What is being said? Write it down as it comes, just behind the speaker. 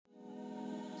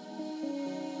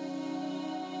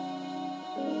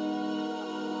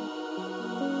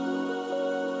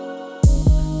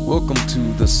Welcome to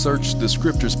the Search the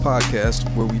Scriptures podcast,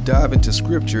 where we dive into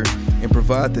Scripture and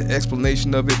provide the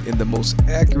explanation of it in the most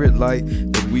accurate light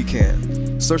that we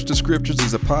can. Search the Scriptures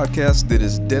is a podcast that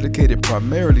is dedicated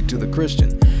primarily to the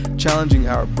Christian, challenging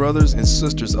our brothers and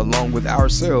sisters along with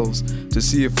ourselves to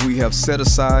see if we have set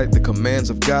aside the commands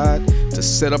of God to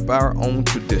set up our own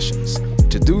traditions.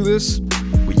 To do this,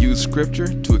 we use Scripture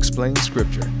to explain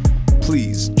Scripture.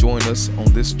 Please join us on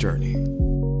this journey.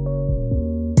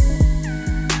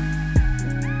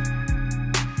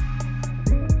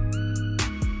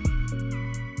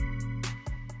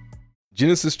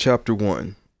 Genesis chapter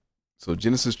 1. So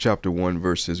Genesis chapter 1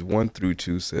 verses 1 through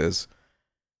 2 says,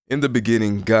 "In the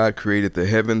beginning God created the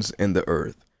heavens and the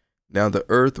earth. Now the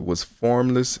earth was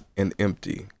formless and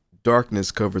empty. Darkness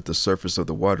covered the surface of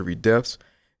the watery depths,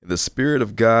 and the Spirit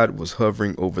of God was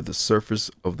hovering over the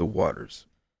surface of the waters."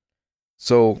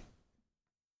 So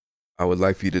I would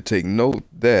like for you to take note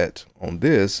that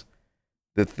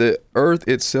the earth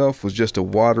itself was just a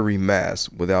watery mass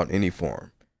without any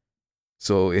form.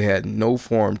 So it had no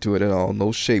form to it at all,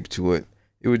 no shape to it.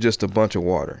 It was just a bunch of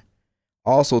water.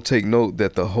 Also take note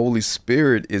that the Holy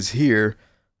Spirit is here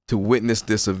to witness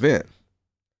this event.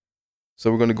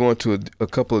 So we're going to go into a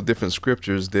couple of different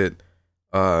scriptures that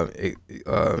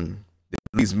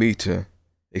leads me to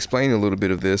explain a little bit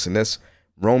of this. And that's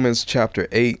Romans chapter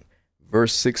 8,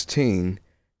 verse 16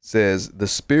 says, "The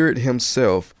Spirit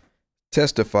himself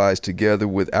testifies together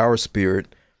with our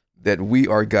spirit that we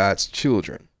are God's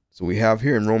children." So we have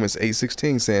here in Romans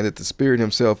 8:16 saying that the Spirit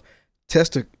himself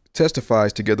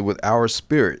testifies together with our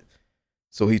spirit.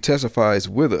 So he testifies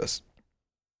with us.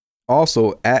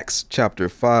 Also, Acts chapter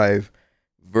 5,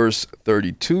 verse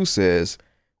 32 says,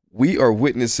 "We are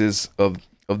witnesses of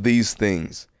these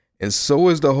things, and so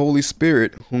is the Holy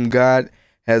Spirit whom God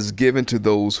has given to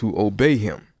those who obey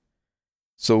him."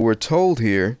 So we're told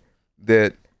here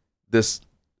that this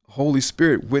Holy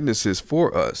Spirit witnesses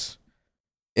for us.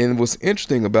 And what's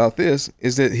interesting about this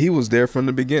is that he was there from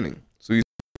the beginning. So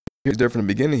he's there from the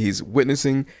beginning. He's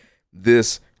witnessing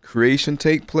this creation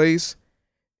take place.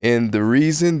 And the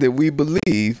reason that we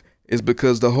believe is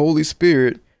because the Holy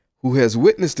Spirit, who has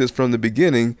witnessed this from the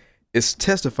beginning, is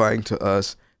testifying to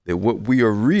us that what we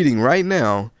are reading right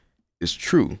now is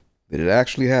true, that it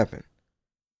actually happened.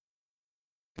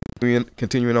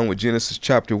 Continuing on with Genesis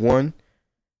chapter 1.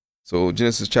 So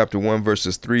Genesis chapter 1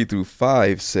 verses 3 through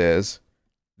 5 says,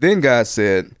 "Then God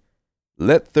said,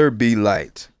 'Let there be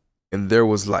light,' and there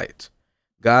was light.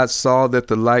 God saw that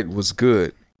the light was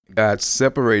good. God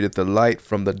separated the light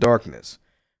from the darkness.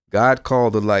 God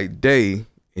called the light day,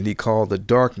 and he called the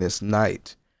darkness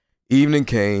night. Evening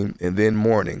came, and then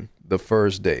morning, the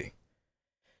first day."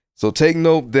 So take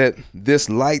note that this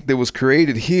light that was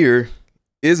created here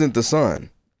isn't the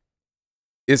sun.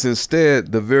 It's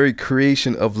instead the very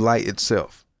creation of light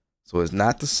itself. So it's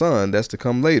not the sun, that's to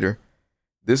come later.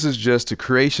 This is just the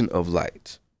creation of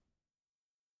light.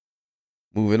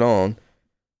 Moving on,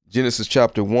 Genesis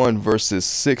chapter 1 verses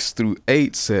 6 through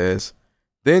 8 says,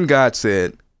 "Then God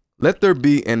said, 'Let there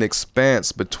be an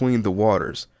expanse between the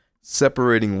waters,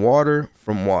 separating water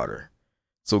from water.'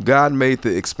 So God made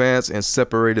the expanse and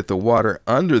separated the water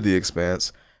under the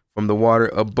expanse from the water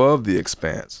above the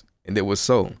expanse, and it was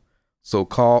so.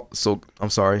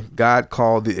 God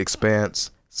called the expanse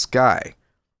sky.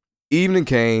 Evening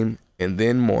came, and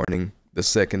then morning, the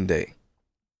second day."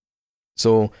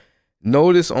 So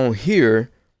notice on here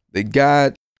that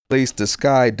God placed the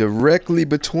sky directly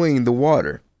between the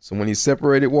water. So when he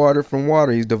separated water from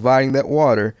water, he's dividing that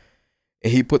water,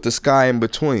 and he put the sky in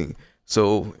between.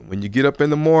 So when you get up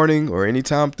in the morning or any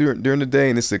time during the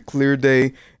day and it's a clear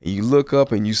day and you look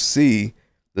up and you see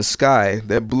the sky,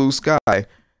 that blue sky,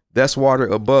 that's water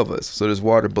above us. So there's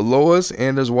water below us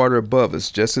and there's water above us,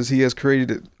 just as he has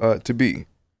created it to be.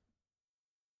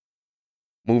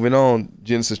 Moving on,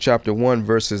 Genesis chapter 1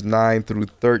 verses 9 through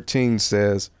 13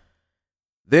 says,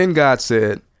 "Then God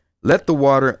said, 'Let the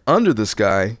water under the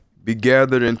sky be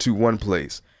gathered into one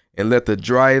place, and let the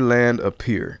dry land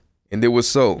appear.' And it was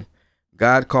so.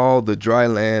 God called the dry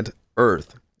land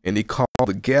earth, and he called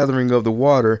the gathering of the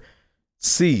water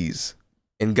seas.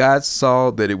 And God saw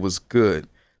that it was good.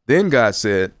 Then God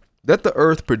said, 'Let the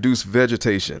earth produce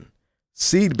vegetation,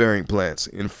 seed-bearing plants,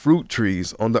 and fruit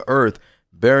trees on the earth,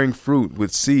 bearing fruit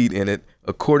with seed in it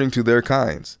according to their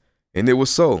kinds.' And it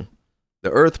was so. The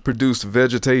earth produced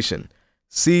vegetation,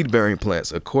 seed-bearing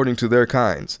plants according to their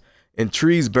kinds, and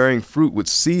trees bearing fruit with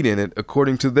seed in it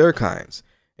according to their kinds.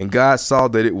 And God saw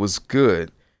that it was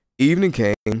good. Evening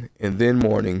came, and then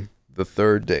morning, the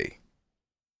third day."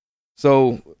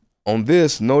 So on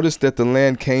this, notice that the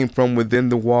land came from within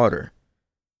the water.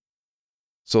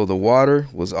 So the water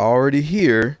was already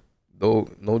here, though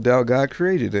no doubt God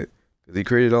created it because he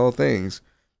created all things.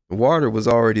 The water was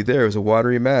already there. It was a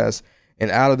watery mass.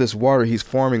 And out of this water, he's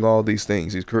forming all these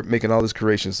things. He's making all this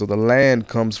creation. So the land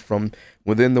comes from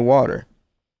within the water.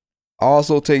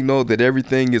 Also take note that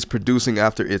everything is producing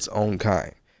after its own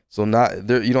kind. So not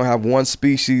there, you don't have one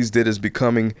species that is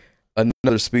becoming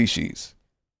another species.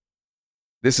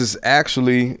 This is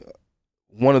actually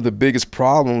one of the biggest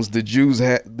problems the Jews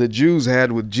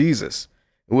had with Jesus.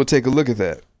 And we'll take a look at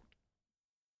that.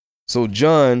 So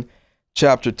John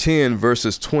chapter 10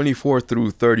 verses 24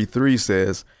 through 33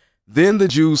 says, "Then the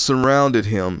Jews surrounded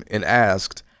him and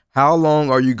asked, 'How long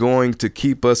are you going to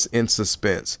keep us in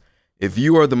suspense? If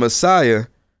you are the Messiah,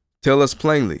 tell us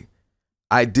plainly.'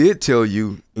 'I did tell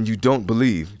you, and you don't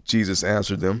believe,' Jesus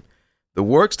answered them. 'The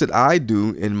works that I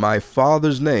do in my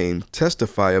Father's name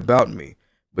testify about me,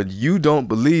 but you don't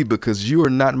believe because you are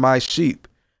not my sheep.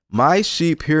 My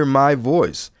sheep hear my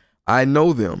voice. I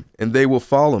know them, and they will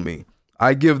follow me.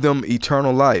 I give them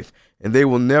eternal life, and they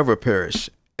will never perish,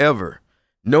 ever.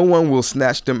 No one will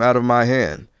snatch them out of my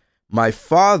hand. My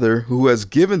Father, who has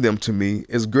given them to me,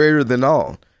 is greater than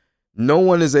all. No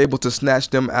one is able to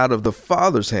snatch them out of the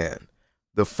Father's hand.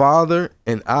 The Father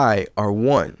and I are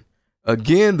one.'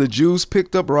 Again, the Jews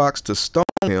picked up rocks to stone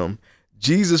him.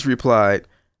 Jesus replied,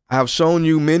 'I have shown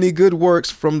you many good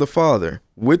works from the Father.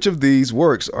 Which of these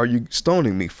works are you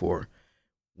stoning me for?'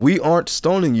 'We aren't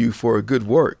stoning you for a good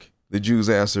work,' the Jews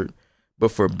answered,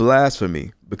 'but for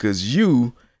blasphemy, because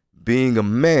you, being a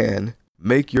man,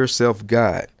 make yourself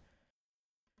God.'"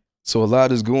 So a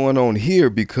lot is going on here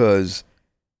because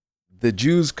the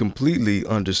Jews completely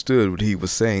understood what he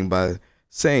was saying by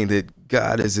saying that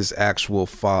God is his actual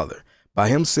father. By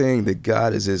him saying that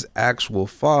God is his actual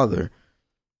father,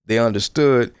 they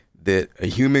understood that a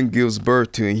human gives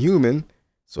birth to a human.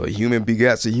 So a human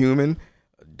begets a human,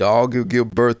 a dog will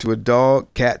give birth to a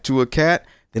dog, cat to a cat,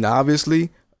 then obviously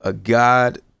a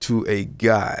God to a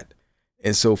God.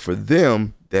 And so for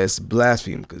them, that's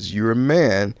blasphemy because you're a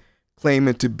man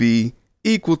claiming to be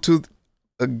equal to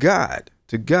a God,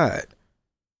 to God.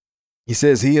 He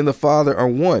says he and the Father are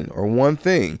one, or one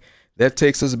thing. That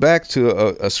takes us back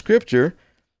to a scripture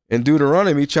in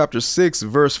Deuteronomy chapter 6,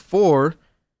 verse 4.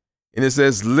 And it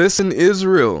says, "Listen,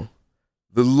 Israel,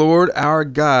 the Lord our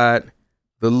God,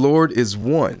 the Lord is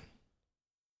one."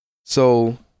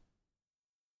 So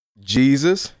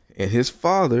Jesus and his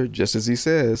Father, just as he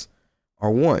says,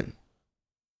 are one.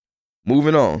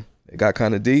 Moving on. It got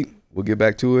kind of deep. We'll get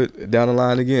back to it down the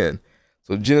line again.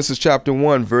 So Genesis chapter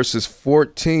 1, verses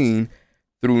 14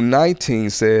 through 19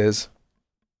 says,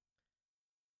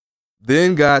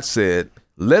 "Then God said,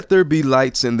 'Let there be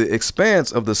lights in the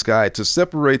expanse of the sky to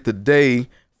separate the day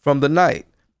from the night.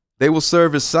 They will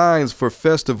serve as signs for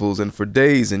festivals and for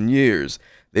days and years.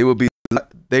 They will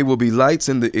be lights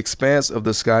in the expanse of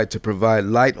the sky to provide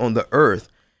light on the earth.'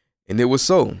 And it was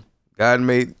so. God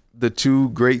made the two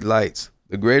great lights,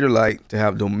 the greater light to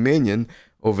have dominion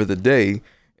over the day,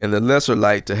 and the lesser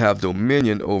light to have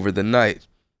dominion over the night,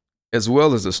 as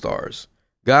well as the stars.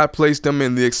 God placed them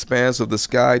in the expanse of the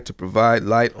sky to provide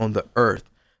light on the earth,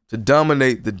 to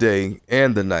dominate the day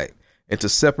and the night, and to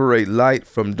separate light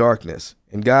from darkness.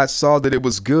 And God saw that it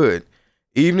was good.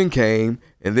 Evening came,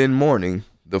 and then morning,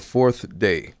 the fourth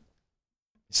day."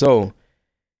 So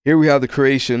here we have the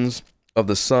creations of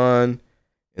the sun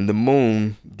and the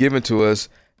moon given to us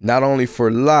not only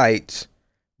for light,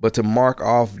 but to mark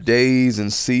off days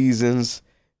and seasons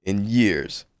and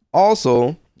years.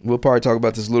 Also, we'll probably talk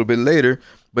about this a little bit later,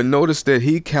 but notice that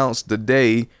he counts the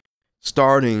day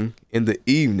starting in the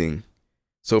evening.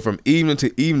 So from evening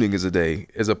to evening is a day,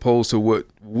 as opposed to what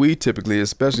we typically,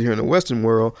 especially here in the Western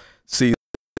world, see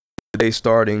the day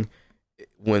starting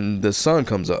when the sun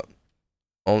comes up.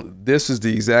 This is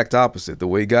the exact opposite. The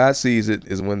way God sees it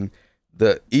is when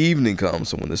the evening comes.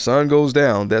 So when the sun goes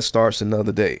down, that starts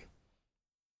another day.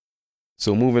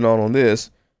 So moving on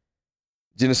this,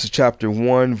 Genesis chapter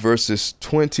 1, verses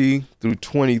 20 through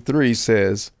 23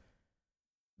 says,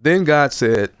 "Then God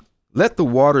said, 'Let the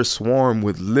waters swarm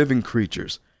with living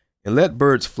creatures, and let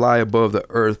birds fly above the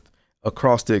earth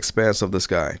across the expanse of the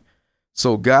sky.'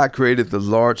 So God created the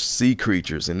large sea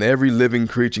creatures and every living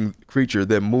creature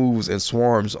that moves and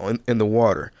swarms in the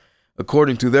water,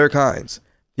 according to their kinds.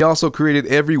 He also created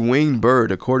every winged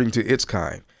bird according to its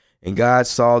kind. And God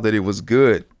saw that it was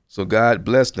good. So God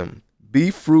blessed them.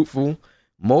 'Be fruitful,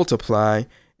 multiply,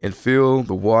 and fill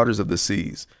the waters of the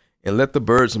seas, and let the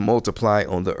birds multiply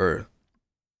on the earth.'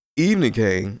 Evening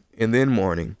came, and then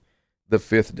morning, the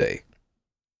fifth day."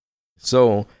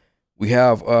 So we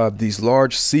have these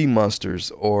large sea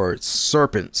monsters or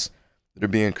serpents that are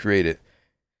being created.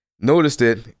 Notice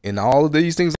that in all of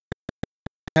these things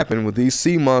that happen with these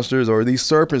sea monsters or these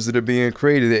serpents that are being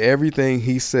created, that everything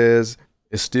he says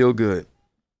is still good.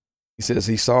 He says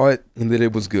he saw it and that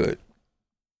it was good.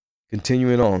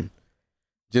 Continuing on.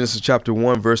 Genesis chapter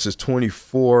 1, verses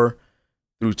 24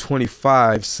 through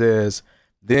 25 says,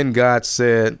 Then God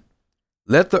said,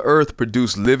 Let the earth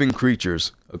produce living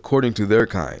creatures according to their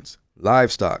kinds,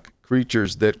 livestock,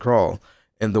 creatures that crawl,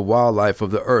 and the wildlife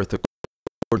of the earth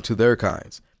according to their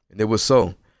kinds. And it was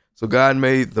so. So God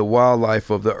made the wildlife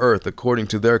of the earth according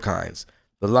to their kinds,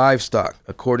 the livestock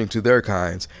according to their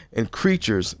kinds, and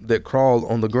creatures that crawl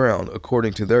on the ground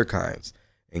according to their kinds.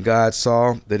 And God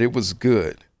saw that it was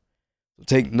good.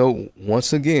 Take note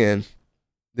once again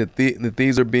that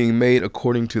these are being made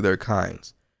according to their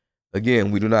kinds.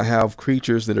 Again, we do not have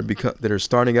creatures that are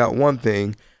starting out one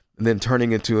thing and then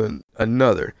turning into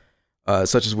another,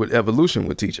 such as what evolution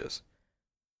would teach us.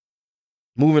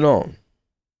 Moving on.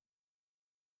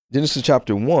 Genesis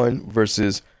chapter 1,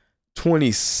 verses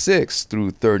 26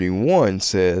 through 31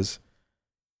 says,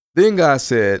 Then God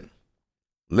said,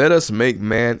 Let us make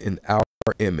man in our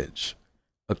image,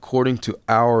 according to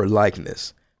our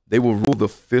likeness. They will rule the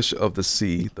fish of the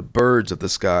sea, the birds of the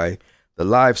sky, the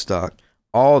livestock,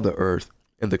 all the earth,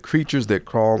 and the creatures that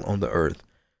crawl on the earth.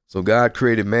 So God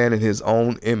created man in his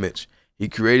own image. He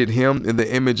created him in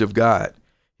the image of God.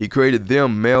 He created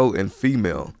them male and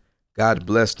female. God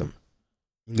blessed them.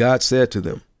 God said to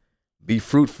them, Be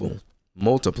fruitful,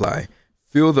 multiply,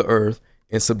 fill the earth,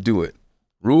 and subdue it.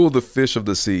 Rule the fish of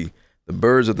the sea, the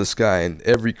birds of the sky, and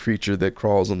every creature that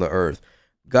crawls on the earth.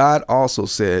 God also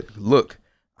said, Look,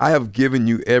 I have given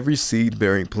you every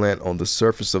seed-bearing plant on the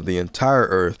surface of the entire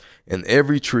earth, and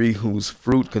every tree whose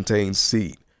fruit contains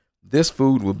seed. This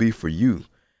food will be for you,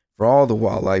 for all the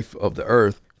wildlife of the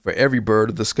earth, for every bird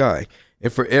of the sky,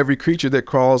 and for every creature that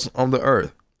crawls on the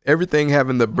earth, everything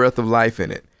having the breath of life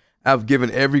in it. I have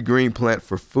given every green plant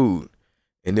for food.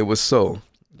 And it was so.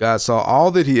 God saw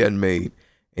all that he had made,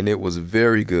 and it was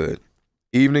very good.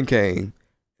 Evening came,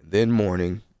 and then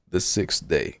morning, the sixth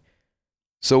day.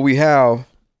 So we have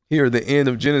here the end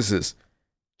of Genesis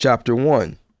chapter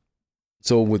 1.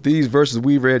 So with these verses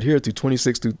we read here through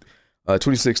 26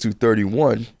 to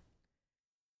 31,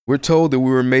 we're told that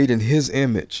we were made in his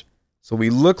image. So we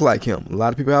look like him. A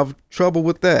lot of people have trouble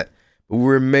with that, but we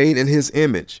were made in his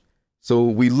image. So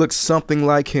we look something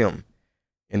like him,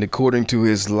 and according to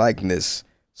his likeness.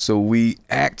 So we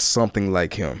act something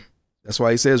like him. That's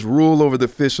why he says, rule over the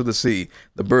fish of the sea,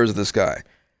 the birds of the sky.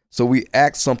 So we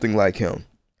act something like him.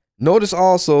 Notice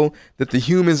also that the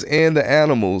humans and the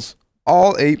animals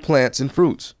all ate plants and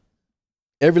fruits.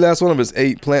 Every last one of us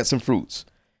ate plants and fruits.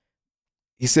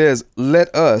 He says,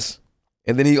 let us,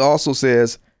 and then he also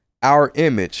says, our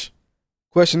image.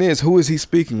 Question is, who is he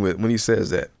speaking with when he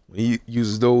says that? When he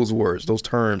uses those words, those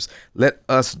terms, let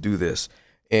us do this,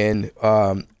 and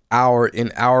in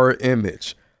our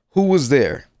image. Who was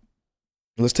there?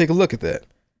 Let's take a look at that.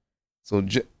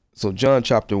 So John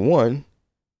chapter 1,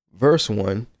 verse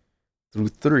 1 through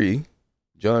 3,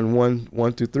 John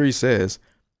 1 through 3 says,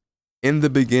 in the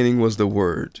beginning was the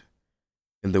Word,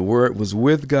 and the Word was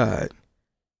with God,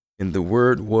 and the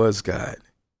Word was God.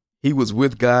 He was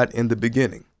with God in the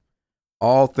beginning.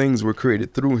 All things were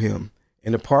created through him,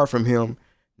 and apart from him,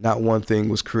 not one thing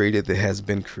was created that has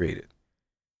been created.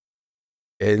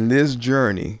 In this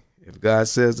journey, if God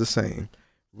says the same,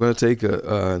 we're going to take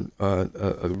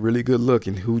a really good look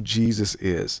in who Jesus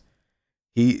is.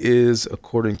 He is,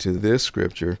 according to this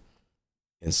scripture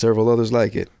and several others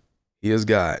like it, he is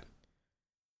God,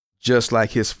 just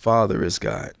like his Father is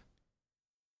God.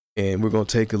 And we're going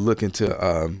to take a look into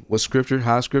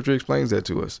how scripture explains that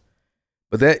to us.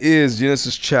 But that is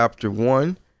Genesis chapter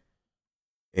 1,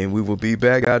 and we will be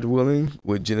back, God willing,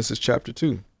 with Genesis chapter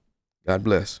 2. God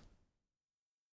bless.